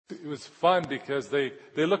It was fun because they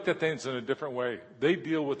looked at things in a different way. They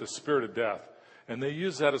deal with the spirit of death, and they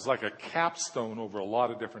use that as like a capstone over a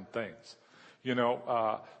lot of different things.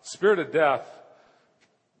 Spirit of death,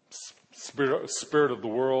 spirit of the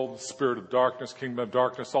world, spirit of darkness, kingdom of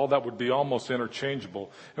darkness, all that would be almost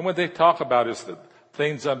interchangeable. And what they talk about is that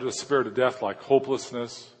things under the spirit of death like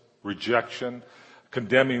hopelessness, rejection,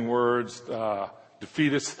 condemning words,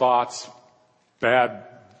 defeatist thoughts, bad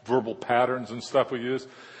verbal patterns and stuff we use.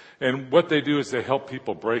 And what they do is they help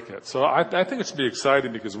people break it. So I think it should be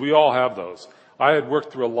exciting because we all have those. I had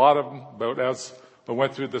worked through a lot of them, but as I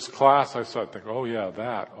went through this class, I started thinking,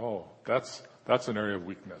 that's an area of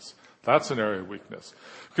weakness. That's an area of weakness.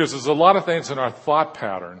 Because there's a lot of things in our thought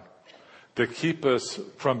pattern that keep us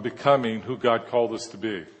from becoming who God called us to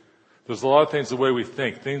be. There's a lot of things the way we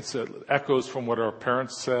think, things that echoes from what our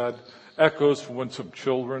parents said, echoes from what some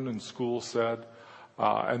children in school said.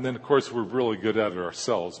 And then, of course, we're really good at it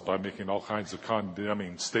ourselves by making all kinds of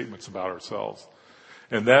condemning statements about ourselves.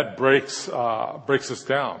 And that breaks us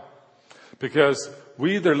down. Because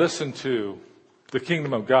we either listen to the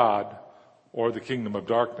kingdom of God or the kingdom of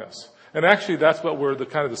darkness. And actually, that's what we're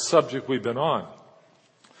the subject we've been on.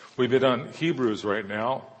 We've been on Hebrews right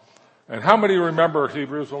now. And how many remember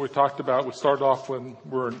Hebrews when we started off when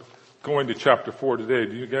we're going to chapter 4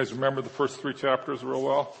 today? Do you guys remember the first 3 chapters real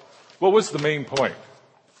well? What was the main point?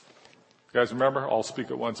 You guys remember? I'll speak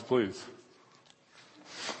at once, please.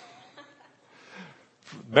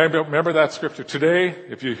 Remember that scripture. Today,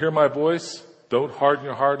 if you hear my voice, don't harden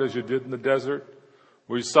your heart as you did in the desert,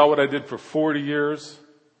 where you saw what I did for 40 years.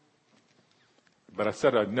 But I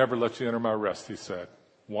said I'd never let you enter my rest, he said.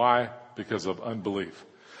 Why? Because of unbelief.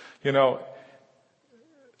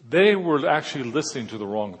 They were actually listening to the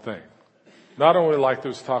wrong thing. Not only like they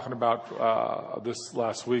was talking about this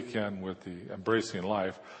last weekend with the Embracing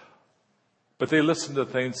Life, but they listened to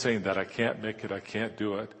things saying that I can't make it, I can't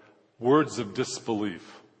do it. Words of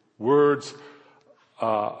disbelief, words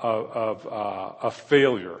of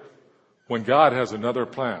failure, when God has another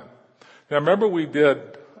plan. Now remember we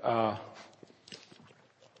did,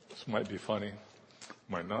 this might be funny,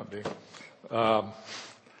 might not be.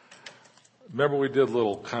 Remember we did a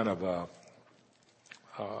little kind of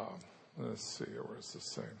let's see, where's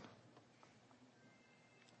this thing?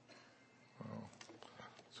 Oh,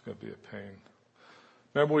 it's going to be a pain.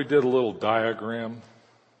 Remember we did a little diagram?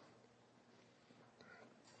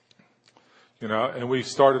 And we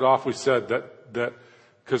started off, we said that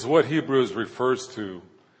because what Hebrews refers to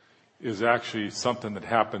is actually something that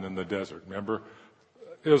happened in the desert. Remember,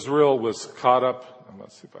 Israel was caught up,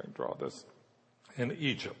 let's see if I can draw this, in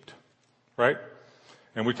Egypt, right?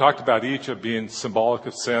 And we talked about Egypt being symbolic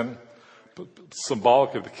of sin,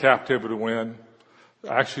 symbolic of the captivity win,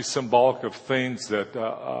 actually symbolic of things that,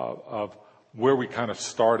 of where we kind of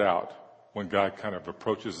start out when God kind of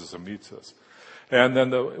approaches us and meets us. And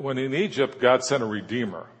then when in Egypt, God sent a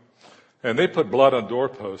redeemer. And they put blood on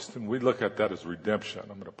doorposts, and we look at that as redemption.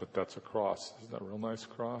 I'm going to put that's a cross. Isn't that a real nice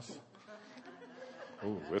cross?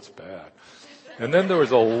 Ooh, it's bad. And then there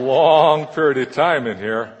was a long period of time in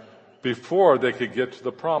here before they could get to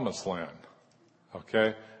the promised land.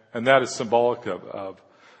 Okay? And that is symbolic of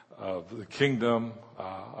the kingdom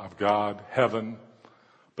of God, heaven.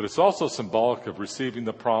 But it's also symbolic of receiving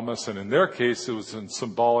the promise. And in their case, it was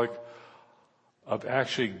symbolic of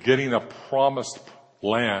actually getting a promised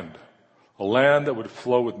land, a land that would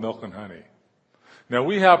flow with milk and honey. Now,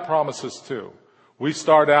 we have promises too. We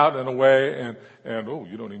start out in a way, and oh,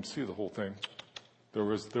 you don't even see the whole thing. There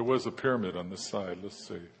was a pyramid on this side. Let's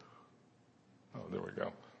see. Oh, there we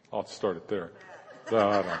go. I'll start it there.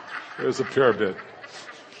 There's a pyramid.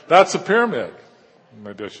 That's a pyramid.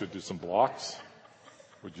 Maybe I should do some blocks.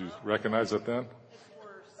 Would you recognize it then?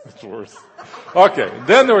 It's worse. Okay.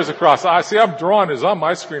 Then there was a cross. I see I'm drawing is on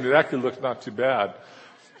my screen. It actually looks not too bad.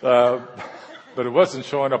 But it wasn't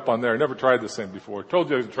showing up on there. I never tried this thing before. I told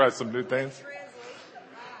you to try some new things.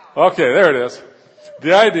 Okay, there it is.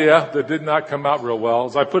 The idea that did not come out real well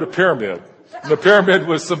is I put a pyramid. And the pyramid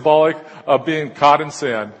was symbolic of being caught in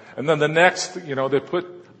sin. And then the next, they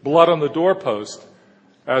put blood on the doorpost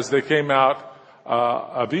as they came out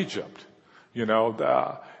of Egypt.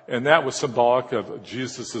 And that was symbolic of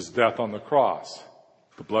Jesus' death on the cross.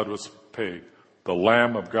 The blood was paid. The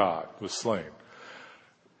Lamb of God was slain.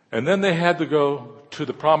 And then they had to go to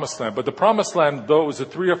the promised land. But the promised land, though it was a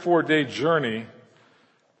 3 or 4 day journey,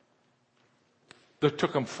 that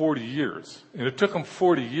took them 40 years. And it took them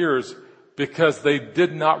 40 years because they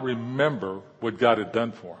did not remember what God had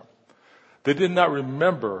done for them. They did not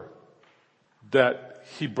remember that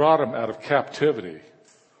he brought them out of captivity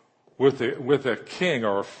with a king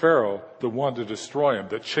or a pharaoh that wanted to destroy him,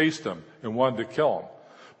 that chased him and wanted to kill him.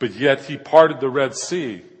 But yet he parted the Red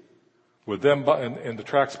Sea with them in the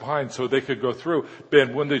tracks behind so they could go through.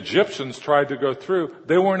 And when the Egyptians tried to go through,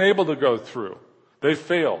 they weren't able to go through. They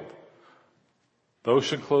failed. The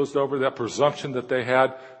ocean closed over. That presumption that they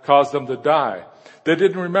had caused them to die. They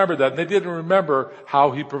didn't remember that. They didn't remember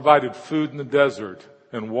how he provided food in the desert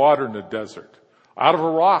and water in the desert out of a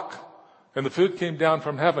rock. And the food came down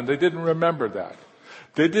from heaven. They didn't remember that.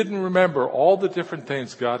 They didn't remember all the different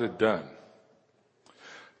things God had done.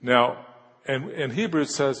 Now, and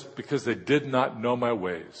Hebrews says, because they did not know my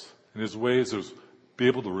ways. And his ways was be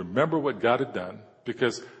able to remember what God had done.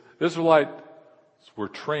 Because Israelites were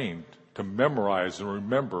trained to memorize and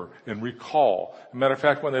remember and recall. As a matter of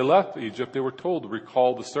fact, when they left Egypt, they were told to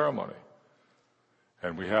recall the ceremony.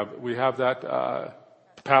 And we have that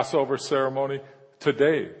Passover ceremony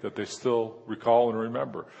today that they still recall and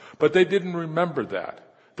remember. But they didn't remember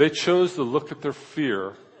that. They chose to look at their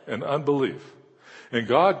fear and unbelief. And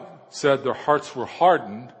God said their hearts were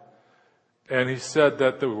hardened, and he said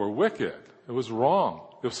that they were wicked. It was wrong.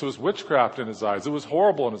 This was witchcraft in his eyes. It was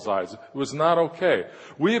horrible in his eyes. It was not okay.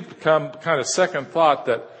 We have become kind of second thought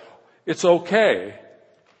that it's okay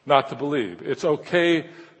not to believe. It's okay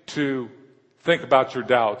to think about your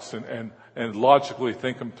doubts and logically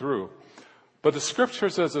think them through. But the scripture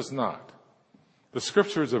says it's not. The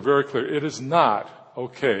scriptures are very clear. It is not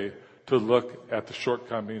okay to look at the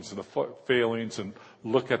shortcomings and the failings and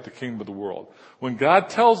look at the kingdom of the world. When God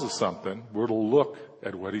tells us something, we're to look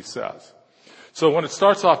at what he says. So when it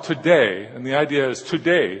starts off today, and the idea is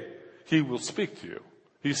today, he will speak to you.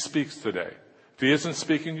 He speaks today. If he isn't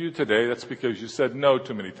speaking to you today, that's because you said no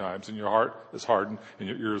too many times and your heart is hardened and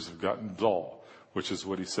your ears have gotten dull, which is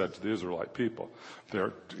what he said to the Israelite people.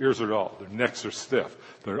 Their ears are dull. Their necks are stiff.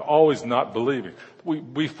 They're always not believing.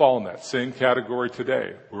 We fall in that same category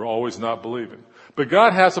today. We're always not believing. But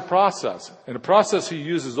God has a process, and a process he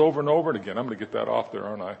uses over and over again. I'm going to get that off there,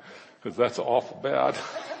 aren't I? Because that's awful bad.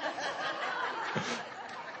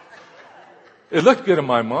 It looked good in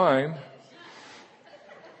my mind.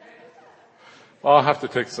 I'll have to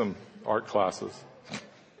take some art classes.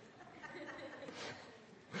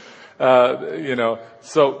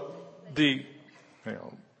 So the, hang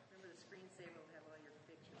on. Remember the screensaver will have all your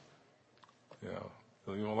pictures.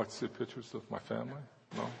 Yeah. You don't like to see pictures of my family?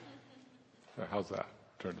 No? Yeah, how's that?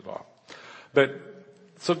 Turned it off. But,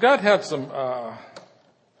 so God had some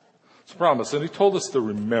promise, and he told us to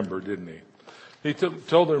remember, didn't he? He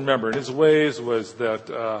told to remember, and his ways was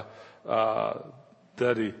that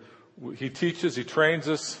he teaches, he trains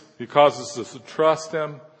us, he causes us to trust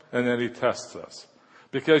him, and then he tests us.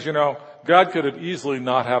 Because, God could have easily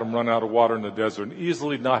not had him run out of water in the desert, and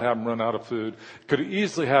easily not have him run out of food. Could have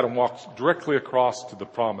easily had him walk directly across to the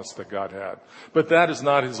promise that God had. But that is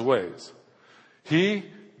not his ways. He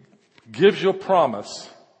gives you a promise,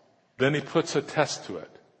 then he puts a test to it.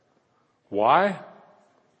 Why?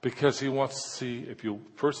 Because he wants to see if you'll,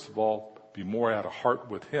 first of all, be more out of heart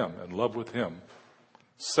with him and love with him.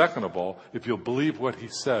 Second of all, if you'll believe what he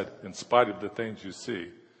said in spite of the things you see.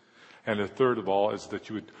 And the third of all is that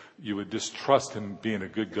you would distrust him being a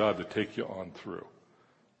good God to take you on through.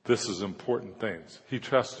 This is important things. He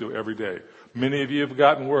trusts you every day. Many of you have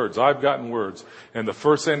gotten words. I've gotten words. And the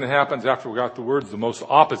first thing that happens after we got the words, the most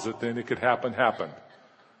opposite thing that could happen, happened.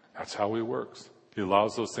 That's how he works. He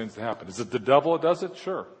allows those things to happen. Is it the devil that does it?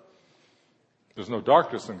 Sure. There's no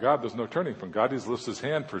darkness in God. There's no turning from God. He just lifts his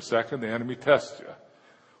hand for a second. The enemy tests you.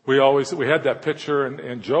 We had that picture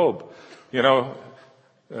in Job. The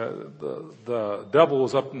devil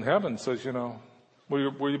was up in heaven and says,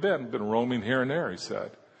 where you been? Been roaming here and there, he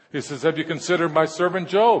said. He says, have you considered my servant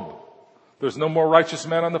Job? There's no more righteous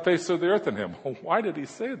man on the face of the earth than him. Why did he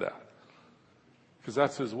say that? Because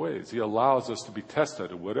that's his ways. He allows us to be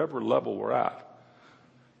tested at whatever level we're at.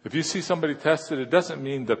 If you see somebody tested, it doesn't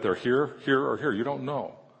mean that they're here, or here. You don't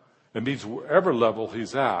know. It means wherever level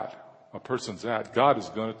he's at, a person's at, God is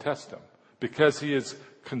going to test him. Because he is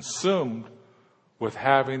consumed with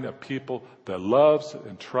having a people that loves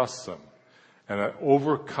and trusts him. And an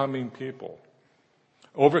overcoming people.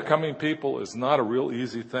 Overcoming people is not a real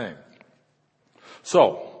easy thing.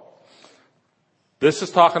 So, this is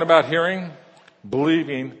talking about hearing,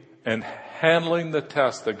 believing, and handling the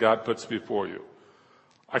test that God puts before you.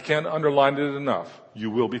 I can't underline it enough. You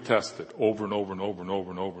will be tested over and over and over and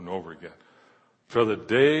over and over and over again. For the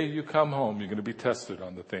day you come home, you're going to be tested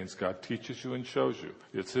on the things God teaches you and shows you.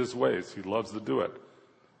 It's his ways. He loves to do it.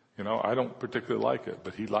 I don't particularly like it,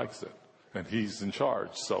 but he likes it. And he's in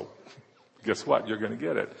charge. So guess what? You're going to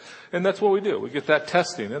get it. And that's what we do. We get that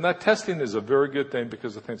testing. And that testing is a very good thing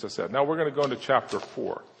because of the things I said. Now we're going to go into chapter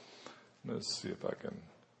 4. Let's see if I can.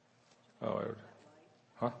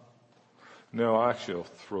 No, actually I'll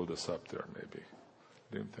throw this up there maybe.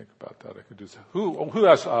 Didn't think about that. I could do. Who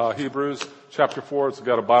has Hebrews chapter 4? It's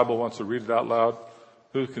got a Bible, wants to read it out loud.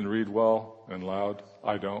 Who can read well and loud?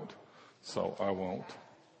 I don't, so I won't.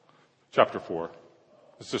 Chapter 4.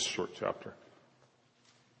 It's just a short chapter.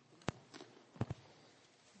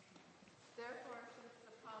 Therefore, since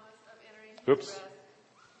the promise of entering his rest.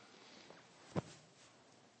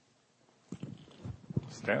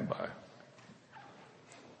 Stand by.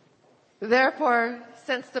 Therefore,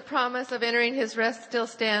 since the promise of entering his rest still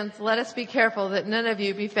stands, let us be careful that none of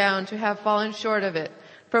you be found to have fallen short of it.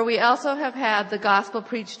 For we also have had the gospel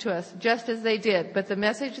preached to us, just as they did, but the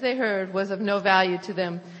message they heard was of no value to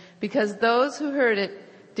them, because those who heard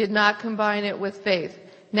it did not combine it with faith.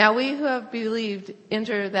 Now we who have believed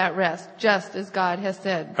enter that rest, just as God has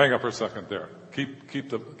said. Hang on for a second there.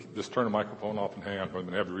 Just turn the microphone off and hang on. I'm going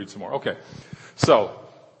to have to read some more. Okay. So,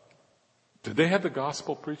 did they have the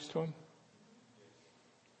gospel preached to them?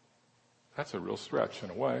 That's a real stretch in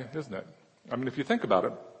a way, isn't it? I mean, if you think about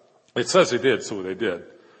it, it says they did, so they did.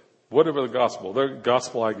 Whatever the gospel, their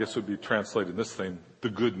gospel, I guess, would be translated in this thing, the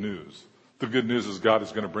good news. The good news is God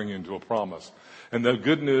is going to bring you into a promise. And the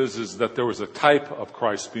good news is that there was a type of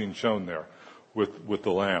Christ being shown there with the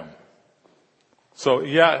Lamb. So,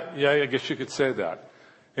 yeah, I guess you could say that.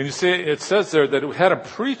 And you see, it says there that it had him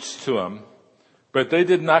preached to them, but they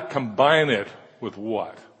did not combine it with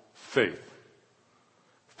what? Faith.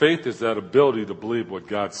 Faith is that ability to believe what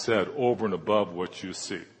God said over and above what you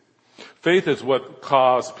see. Faith is what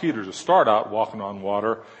caused Peter to start out walking on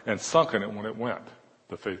water and sunk in it when it went.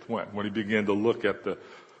 The faith went. When he began to look at the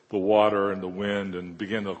water and the wind and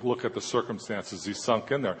began to look at the circumstances, he sunk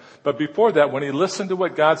in there. But before that, when he listened to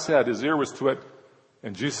what God said, his ear was to it,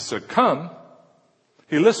 and Jesus said, come,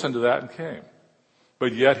 he listened to that and came.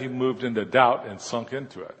 But yet he moved into doubt and sunk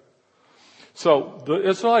into it. So the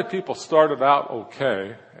Israelite people started out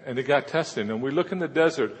okay, and they got tested. And we look in the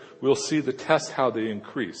desert, we'll see the test, how they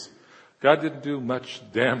increase. God didn't do much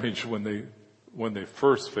damage when they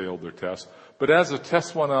first failed their test. But as the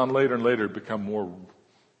test went on later and later, it became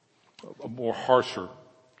more harsher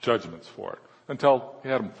judgments for it, until he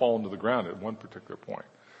had them fall into the ground at one particular point.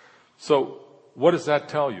 So what does that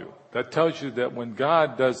tell you? That tells you that when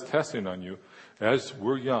God does testing on you, as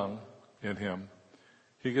we're young in him,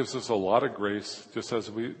 he gives us a lot of grace, just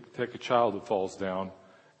as we take a child that falls down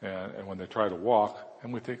and when they try to walk,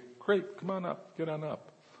 and we think, great, come on up, get on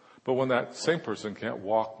up. But when that same person can't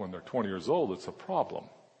walk when they're 20 years old, it's a problem.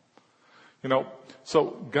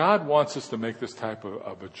 So God wants us to make this type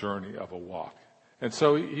of a journey, of a walk. And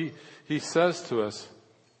so he says to us,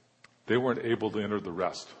 they weren't able to enter the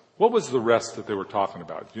rest. What was the rest that they were talking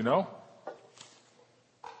about? Do you know?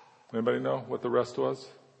 Anybody know what the rest was?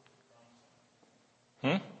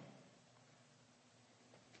 Yeah,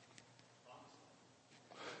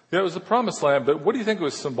 it was the promised land, but what do you think it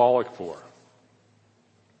was symbolic for?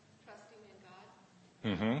 Trusting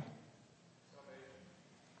in God.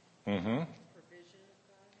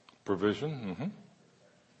 Provision.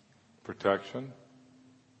 Protection.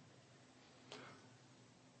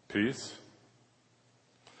 Peace.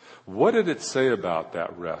 What did it say about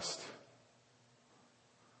that rest?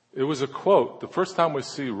 It was a quote. The first time we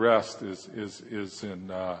see rest is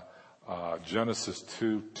in Genesis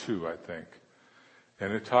 2:2, I think.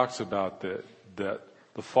 And it talks about that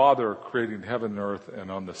the Father creating heaven and earth, and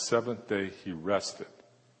on the seventh day he rested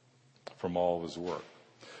from all of his work.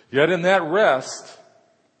 Yet in that rest,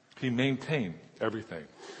 he maintained everything.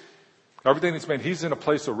 Everything he's made. He's in a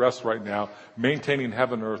place of rest right now, maintaining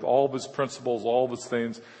heaven and earth, all of his principles, all of his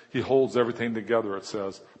things. He holds everything together, it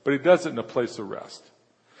says. But he does it in a place of rest.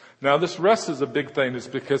 Now, this rest is a big thing. It's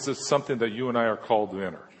because it's something that you and I are called to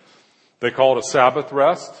enter. They call it a Sabbath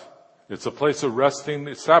rest. It's a place of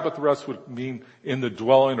resting. Sabbath rest would mean in the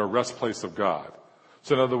dwelling or rest place of God.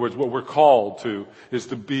 So in other words, what we're called to is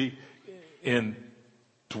to be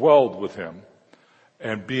dwelled with him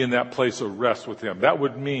and be in that place of rest with him. That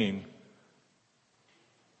would mean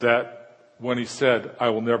that when he said, I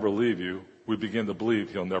will never leave you, we begin to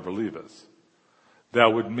believe he'll never leave us.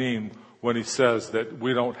 That would mean when he says that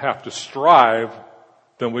we don't have to strive,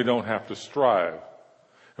 then we don't have to strive.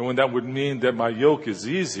 And when that would mean that my yoke is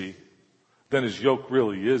easy, then his yoke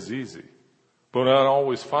really is easy. But I don't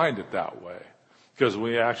always find it that way, because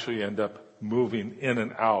we actually end up moving in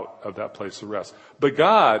and out of that place of rest. But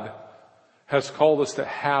God has called us to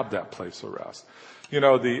have that place of rest.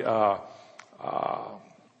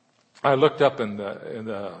 I looked up in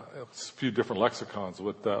a few different lexicons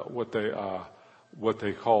what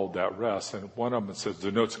they called that rest, and one of them says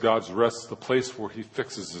denotes God's rest, the place where He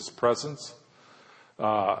fixes His presence,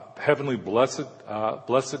 heavenly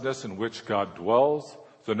blessedness in which God dwells,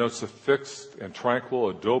 denotes a fixed and tranquil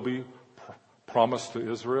Adobe promise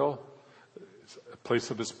to Israel, a place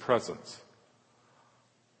of His presence.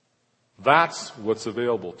 That's what's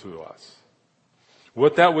available to us.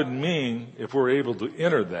 What that would mean, if we're able to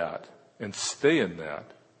enter that and stay in that,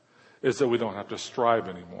 is that we don't have to strive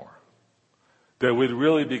anymore. That we'd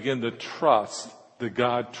really begin to trust that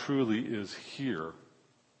God truly is here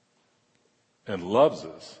and loves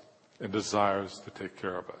us and desires to take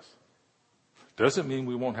care of us. Doesn't mean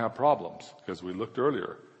we won't have problems, because we looked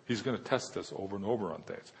earlier. He's going to test us over and over on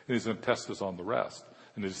things. And He's going to test us on the rest.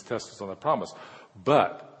 And He's going to test us on the promise.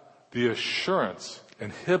 But the assurance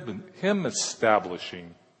and him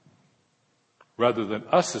establishing rather than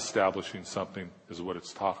us establishing something is what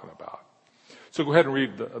it's talking about. So go ahead and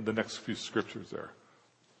read the next few scriptures there.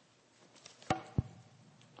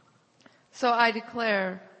 So I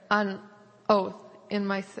declare on oath in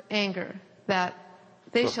my anger that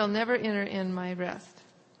they shall never enter in my rest.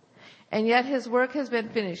 And yet His work has been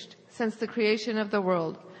finished since the creation of the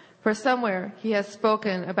world. For somewhere He has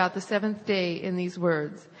spoken about the seventh day in these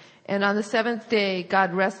words. And on the seventh day,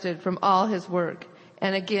 God rested from all His work.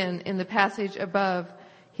 And again, in the passage above,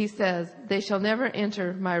 He says, they shall never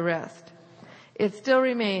enter my rest. It still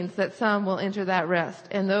remains that some will enter that rest,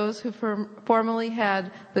 and those who formerly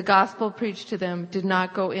had the gospel preached to them did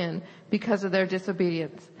not go in because of their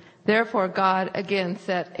disobedience. Therefore, God again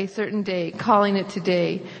set a certain day, calling it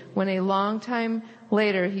today, when a long time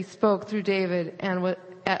later He spoke through David and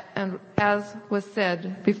as was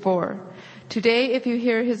said before. Today, if you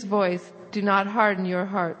hear His voice, do not harden your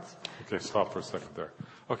hearts. Okay, stop for a second there.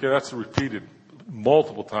 Okay, that's repeated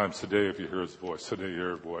multiple times today. If you hear His voice, today you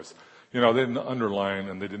hear His voice. They didn't underline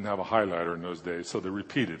and they didn't have a highlighter in those days, so they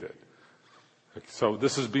repeated it. So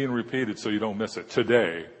this is being repeated so you don't miss it.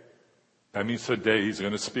 Today, that means today He's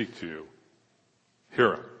going to speak to you.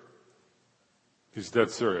 Hear Him. He's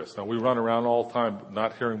dead serious. Now, we run around all the time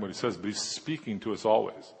not hearing what He says, but He's speaking to us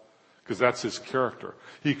always, because that's His character.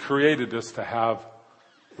 He created us to have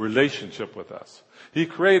relationship with us. He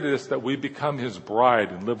created us that we become His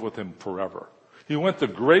bride and live with Him forever. He went to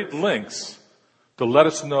great lengths to let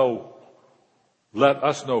us know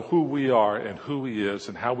who we are and who He is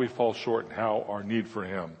and how we fall short and how our need for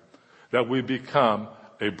Him, that we become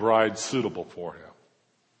a bride suitable for Him.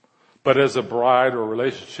 But as a bride or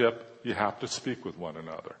relationship, you have to speak with one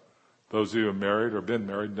another. Those of you who are married or been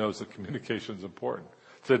married knows that communication is important.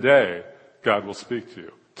 Today, God will speak to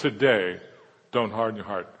you. Today, don't harden your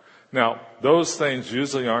heart. Now, those things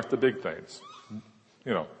usually aren't the big things.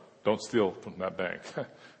 Don't steal from that bank.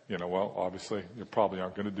 Well, obviously, you probably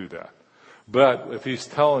aren't going to do that. But if He's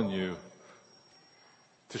telling you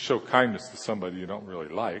to show kindness to somebody you don't really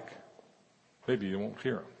like, maybe you won't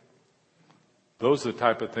hear Him. Those are the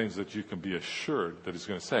type of things that you can be assured that He's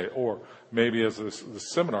going to say. Or maybe, as the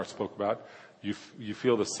seminar spoke about, you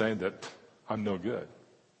feel the saying that I'm no good.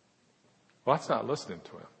 Well, that's not listening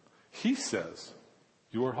to Him. He says,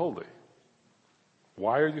 you are holy.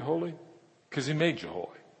 Why are you holy? Because He made you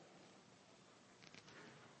holy.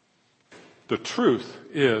 The truth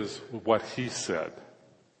is what He said,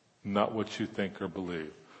 not what you think or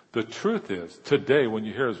believe. The truth is, today when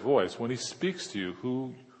you hear His voice, when He speaks to you,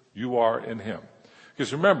 who you are in Him.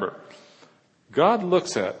 Because remember, God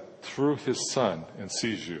looks through His Son and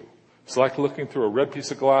sees you. It's like looking through a red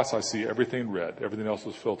piece of glass. I see everything red. Everything else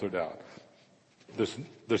is filtered out.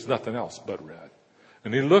 There's nothing else but red.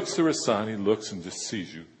 And He looks through His Son. He looks and just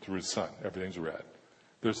sees you through His Son. Everything's red.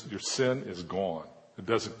 Your sin is gone. It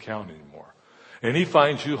doesn't count anymore. And He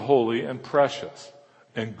finds you holy and precious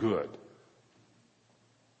and good.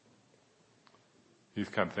 You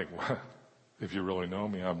kind of think, well, if you really know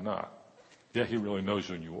me, I'm not. Yeah, He really knows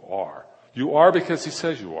you and you are. You are because He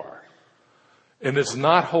says you are. And it's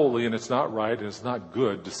not holy and it's not right and it's not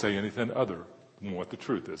good to say anything other than what the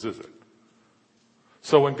truth is it?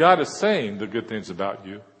 So when God is saying the good things about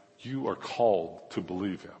you, you are called to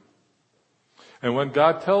believe Him. And when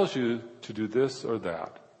God tells you to do this or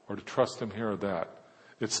that, or to trust Him here or that,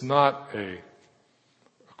 it's not a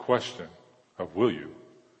question of will you.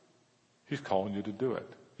 He's calling you to do it.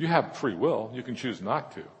 You have free will. You can choose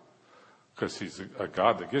not to, because He's a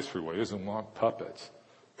God that gives free will. He doesn't want puppets.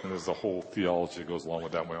 And there's a whole theology that goes along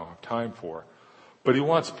with that we don't have time for. But He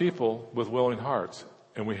wants people with willing hearts,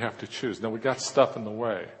 and we have to choose. Now, we got stuff in the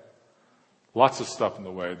way. Lots of stuff in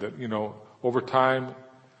the way that, over time,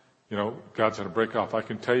 God's going to break off. I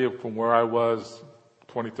can tell you from where I was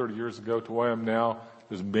 20, 30 years ago to where I am now,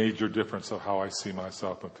 there's a major difference of how I see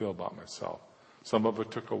myself and feel about myself. Some of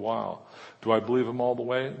it took a while. Do I believe him all the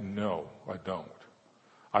way? No, I don't.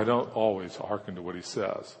 I don't always hearken to what he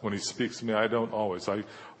says. When he speaks to me, I don't always. I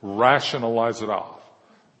rationalize it off.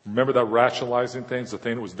 Remember that rationalizing thing, the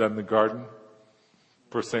thing that was done in the garden?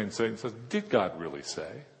 First thing Satan says, did God really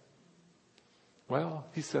say? Well,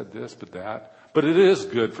 he said this, but that. But it is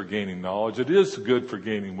good for gaining knowledge. It is good for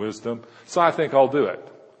gaining wisdom. So I think I'll do it.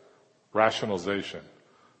 Rationalization.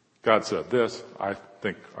 God said this. I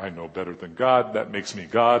think I know better than God. That makes me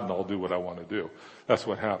God, and I'll do what I want to do. That's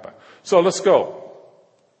what happened. So let's go.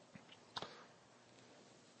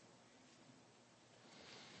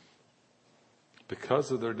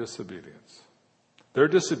 Because of their disobedience. Their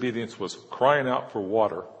disobedience was crying out for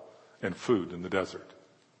water and food in the desert.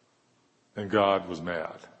 And God was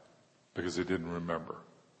mad because he didn't remember.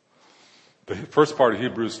 The first part of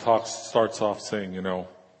Hebrews starts off saying, in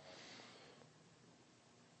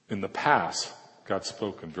the past, God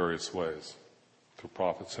spoke in various ways through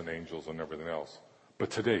prophets and angels and everything else.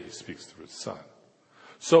 But today he speaks through his Son.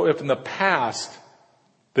 So if in the past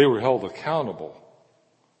they were held accountable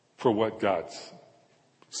for what God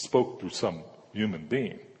spoke through some human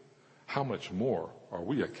being, how much more are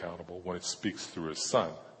we accountable when it speaks through his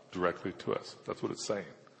Son directly to us? That's what it's saying.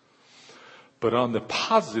 But on the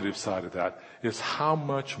positive side of that is how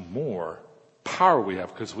much more power we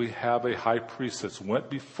have, because we have a high priest that's went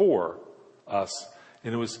before us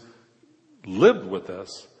and it was lived with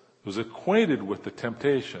us, was acquainted with the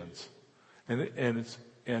temptations,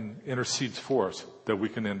 and intercedes for us that we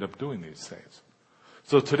can end up doing these things.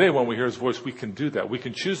 So today when we hear his voice, we can do that. We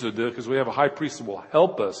can choose to do it because we have a high priest that will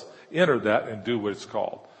help us enter that and do what it's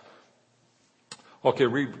called. Okay,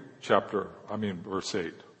 read verse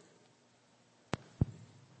 8.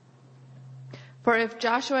 For if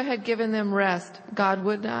Joshua had given them rest, God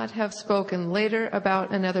would not have spoken later about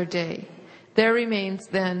another day. There remains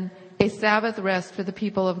then a Sabbath rest for the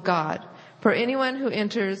people of God. For anyone who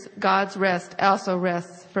enters God's rest also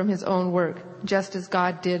rests from his own work, just as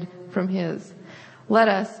God did from his. Let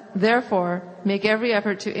us, therefore, make every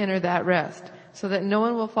effort to enter that rest, so that no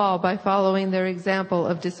one will fall by following their example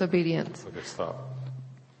of disobedience. Okay, stop.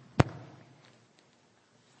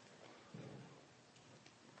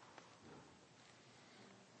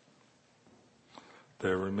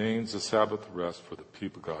 There remains a Sabbath rest for the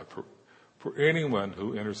people of God. For anyone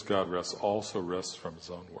who enters God's rest also rests from his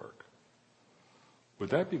own work. Would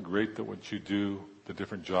that be great that what you do, the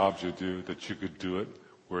different jobs you do, that you could do it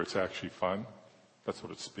where it's actually fun? That's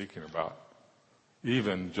what it's speaking about.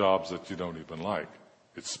 Even jobs that you don't even like,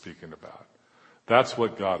 it's speaking about. That's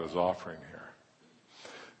what God is offering here.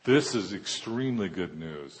 This is extremely good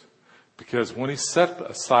news, because when he set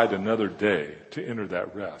aside another day to enter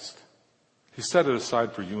that rest, he set it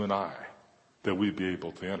aside for you and I, that we'd be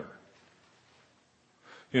able to enter.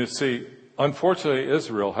 See, unfortunately,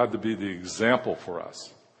 Israel had to be the example for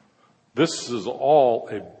us. This is all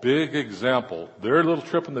a big example. Their little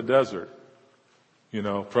trip in the desert,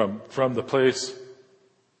 from the place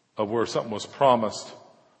of where something was promised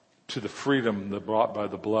to the freedom that brought by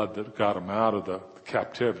the blood that got them out of the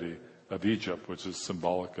captivity of Egypt, which is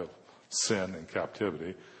symbolic of sin and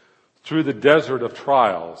captivity, through the desert of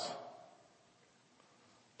trials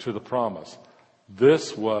to the promise.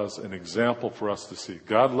 This was an example for us to see.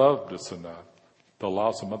 God loved us enough to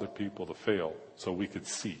allow some other people to fail so we could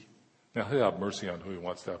see. Now, he'll have mercy on who he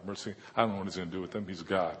wants to have mercy. I don't know what he's going to do with them. He's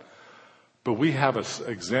God. But we have an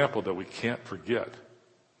example that we can't forget.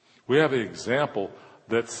 We have an example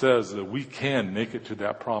that says that we can make it to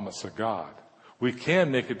that promise of God. We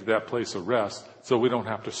can make it to that place of rest so we don't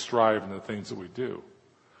have to strive in the things that we do.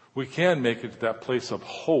 We can make it to that place of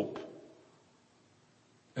hope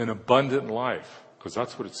and abundant life, because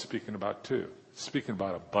that's what it's speaking about too. It's speaking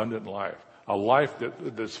about abundant life, a life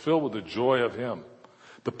that's filled with the joy of him,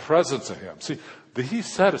 the presence of him. See, he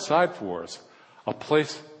set aside for us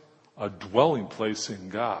a dwelling place in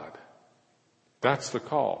God. That's the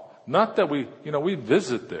call. Not that we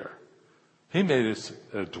visit there. He made us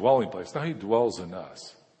a dwelling place. Now he dwells in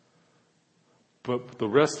us. But the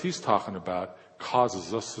rest he's talking about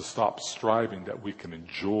causes us to stop striving that we can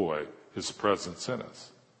enjoy his presence in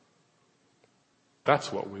us.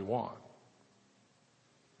 That's what we want.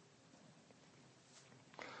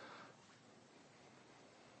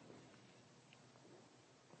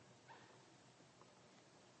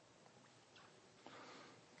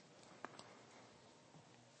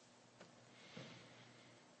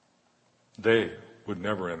 They would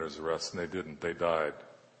never enter his rest, and they didn't. They died.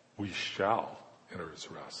 We shall enter his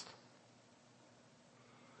rest.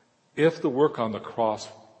 If the work on the cross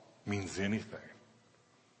means anything,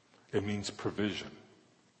 It means provision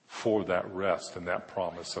for that rest and that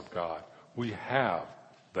promise of God. We have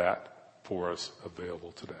that for us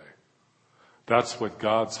available today. That's what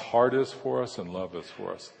God's heart is for us and love is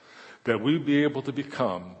for us. That we be able to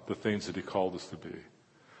become the things that He called us to be.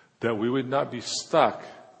 That we would not be stuck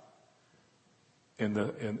in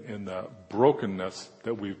the brokenness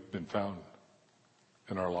that we've been found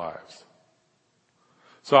in our lives.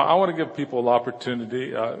 So I want to give people an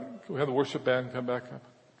opportunity. Can we have the worship band come back up?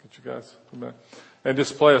 Get you guys come back. And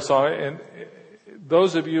just play a song. And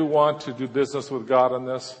those of you who want to do business with God on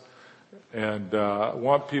this and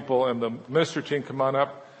want people and the ministry team come on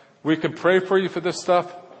up, we can pray for you for this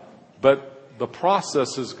stuff, but the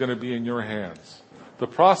process is going to be in your hands. The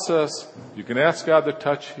process, you can ask God to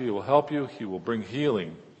touch. He will help you. He will bring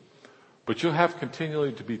healing. But you'll have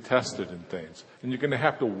continually to be tested in things. And you're going to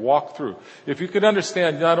have to walk through. If you could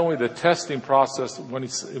understand not only the testing process when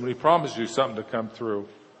he promised you something to come through,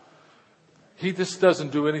 He just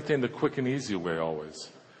doesn't do anything the quick and easy way always.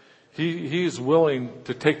 He is willing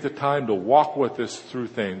to take the time to walk with us through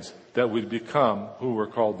things that we become who we're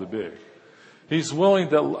called to be. He's willing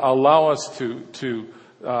to allow us to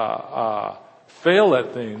fail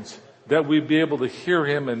at things that we'd be able to hear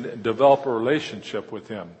Him and develop a relationship with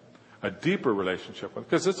Him, a deeper relationship with Him.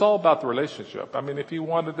 Because it's all about the relationship. I mean, if He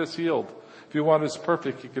wanted us healed, if He wanted us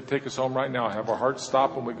perfect, He could take us home right now, have our hearts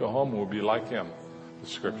stop when we go home, and we'll be like Him, the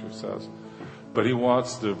Scripture says. But He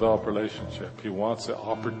wants to develop a relationship. He wants the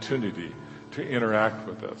opportunity to interact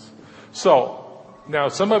with us. So, now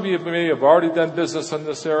some of you may have already done business in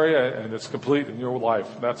this area and it's complete in your life.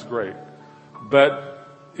 That's great. But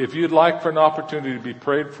if you'd like for an opportunity to be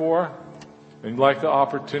prayed for, and you'd like the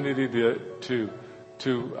opportunity to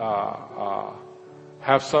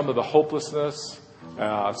have some of the hopelessness,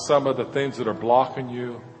 some of the things that are blocking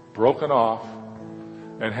you broken off,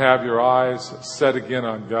 and have your eyes set again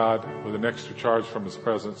on God with an extra charge from His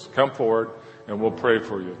presence, come forward and we'll pray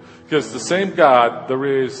for you. Because the same God that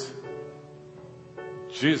raised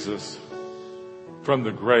Jesus from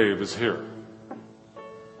the grave is here.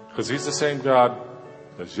 Because He's the same God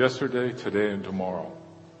as yesterday, today, and tomorrow.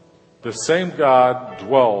 The same God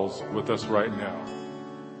dwells with us right now.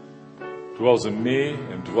 Dwells in me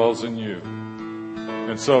and dwells in you.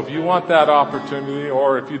 And so if you want that opportunity,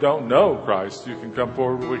 or if you don't know Christ, you can come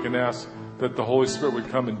forward. We can ask that the Holy Spirit would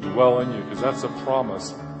come and dwell in you, because that's a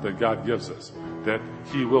promise that God gives us, that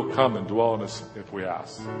He will come and dwell in us if we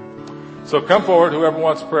ask. So come forward, whoever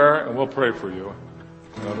wants prayer, and we'll pray for you.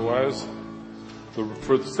 And otherwise,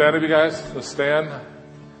 for the stand of you guys, let's stand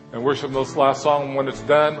and worship this last song. When it's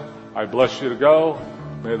done, I bless you to go.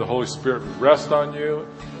 May the Holy Spirit rest on you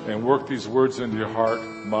and work these words into your heart,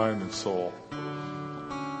 mind, and soul.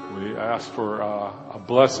 We ask for a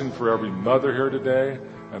blessing for every mother here today.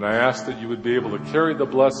 And I ask that you would be able to carry the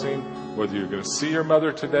blessing, whether you're going to see your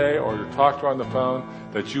mother today or you talk to her on the phone,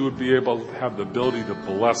 that you would be able to have the ability to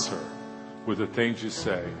bless her with the things you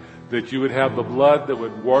say. That you would have the blood that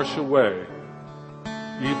would wash away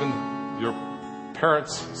even your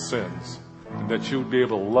parents' sins. And that you would be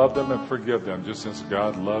able to love them and forgive them just as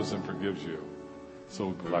God loves and forgives you. So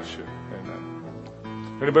we bless you.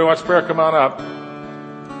 Amen. Anybody wants prayer, come on up.